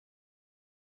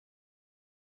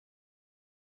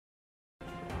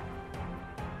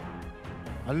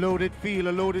A loaded field,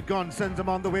 a loaded gun sends him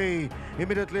on the way.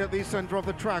 Immediately at the center of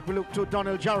the track, we look to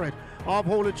Donnell Jarrett of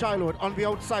Holy Childhood. On the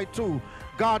outside too,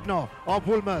 Gardner of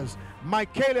Woolmers.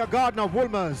 Michaela Gardner of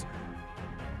Woolmers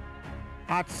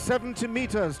at 70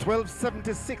 meters,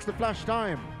 12:76 the flash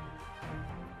time.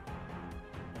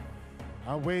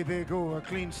 Away they go, a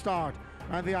clean start.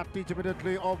 And the athlete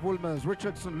immediately of Woolmers.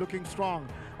 Richardson looking strong.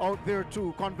 Out there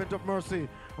too, Convent of Mercy,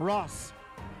 Ross.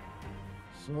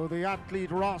 So the athlete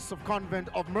Ross of Convent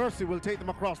of Mercy will take them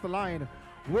across the line.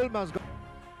 Woolmers.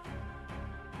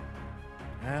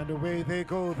 And away they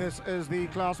go. This is the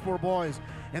Class 4 boys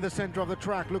in the center of the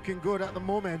track, looking good at the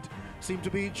moment. Seem to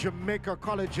be Jamaica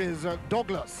College's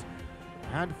Douglas.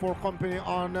 And for company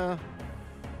on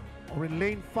or in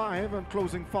lane 5 and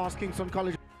closing fast, Kingston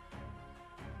College.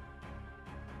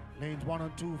 Lanes 1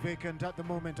 and 2 vacant at the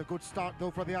moment. A good start though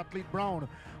for the athlete Brown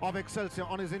of Excelsior.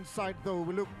 On his inside though,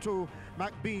 we look to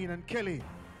McBean and Kelly.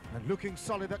 And looking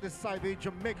solid at this side, the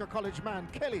Jamaica College man,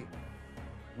 Kelly,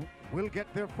 will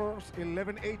get there first,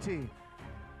 11:80.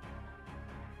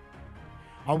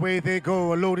 Away they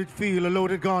go, a loaded field, a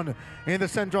loaded gun in the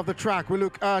center of the track. We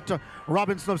look at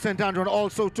Robinson of St. Andrew and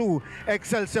also to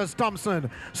Excelsior's Thompson,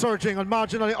 surging and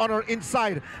marginally on her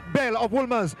inside. Bell of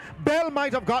Woolmers. Bell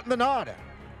might have gotten the nod.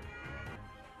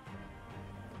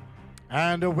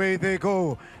 And away they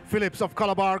go. Phillips of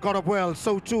Calabar got up well,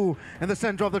 so too in the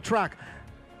center of the track.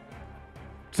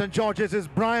 St. George's is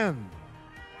Brian.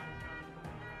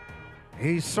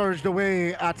 He surged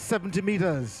away at 70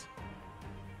 meters.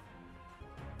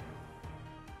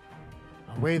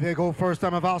 Away they go, first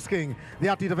time of asking. The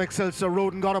athlete of Excelsior,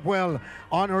 Roden, got up well.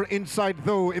 On her inside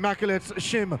though, Immaculate's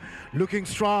Shim looking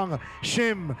strong.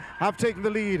 Shim have taken the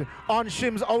lead on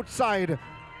Shim's outside.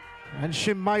 And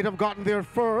Shim might have gotten there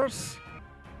first.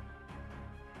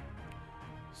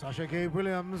 Sasha Gay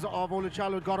Williams of Holy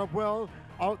Childhood got up well.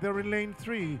 Out there in lane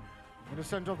 3. In the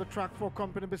center of the track for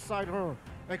company beside her,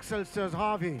 Excelsior's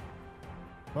Harvey.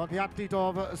 But the athlete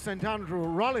of St. Andrew,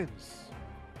 Rollins.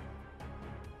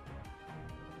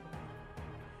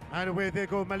 And away they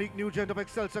go, Malik Nugent of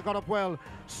Excelsior got up well.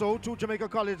 So too Jamaica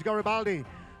College, Garibaldi.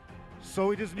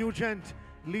 So it is Nugent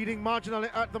leading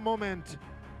marginally at the moment.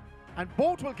 And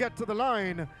both will get to the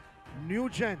line.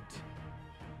 Nugent.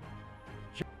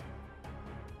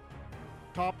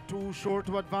 Top 2 sure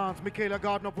to advance. Michaela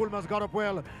Gardner of Woolmers got up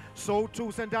well. So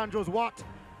too St. Andrews. Watt.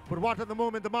 But Watt at the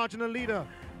moment, the marginal leader.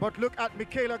 But look at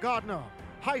Michaela Gardner.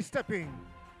 High stepping.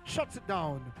 Shuts it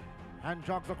down. And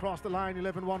jogs across the line,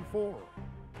 11:14.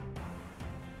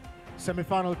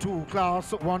 Semi-final 2,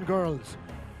 Class 1 girls.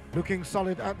 Looking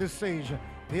solid at this stage.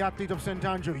 The athlete of St.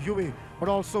 Andrew, Huey, but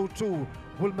also too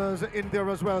Woolmers in there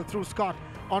as well through Scott.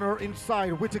 On her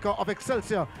inside, Whitaker of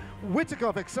Excelsior. Whitaker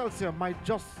of Excelsior might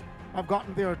just have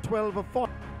gotten there, 12:40.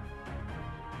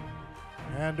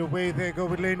 And away they go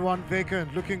with lane 1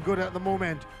 vacant. Looking good at the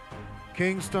moment.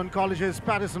 Kingston College's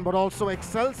Patterson, but also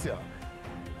Excelsior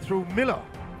through Miller.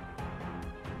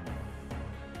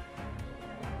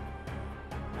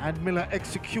 And Miller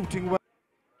executing well.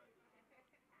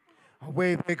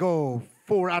 Away they go,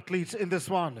 4 athletes in this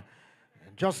one.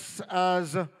 Just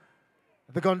as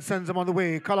the gun sends them on the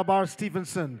way. Calabar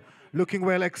Stevenson looking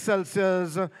well.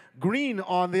 Excelsior's Green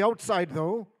on the outside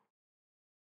though.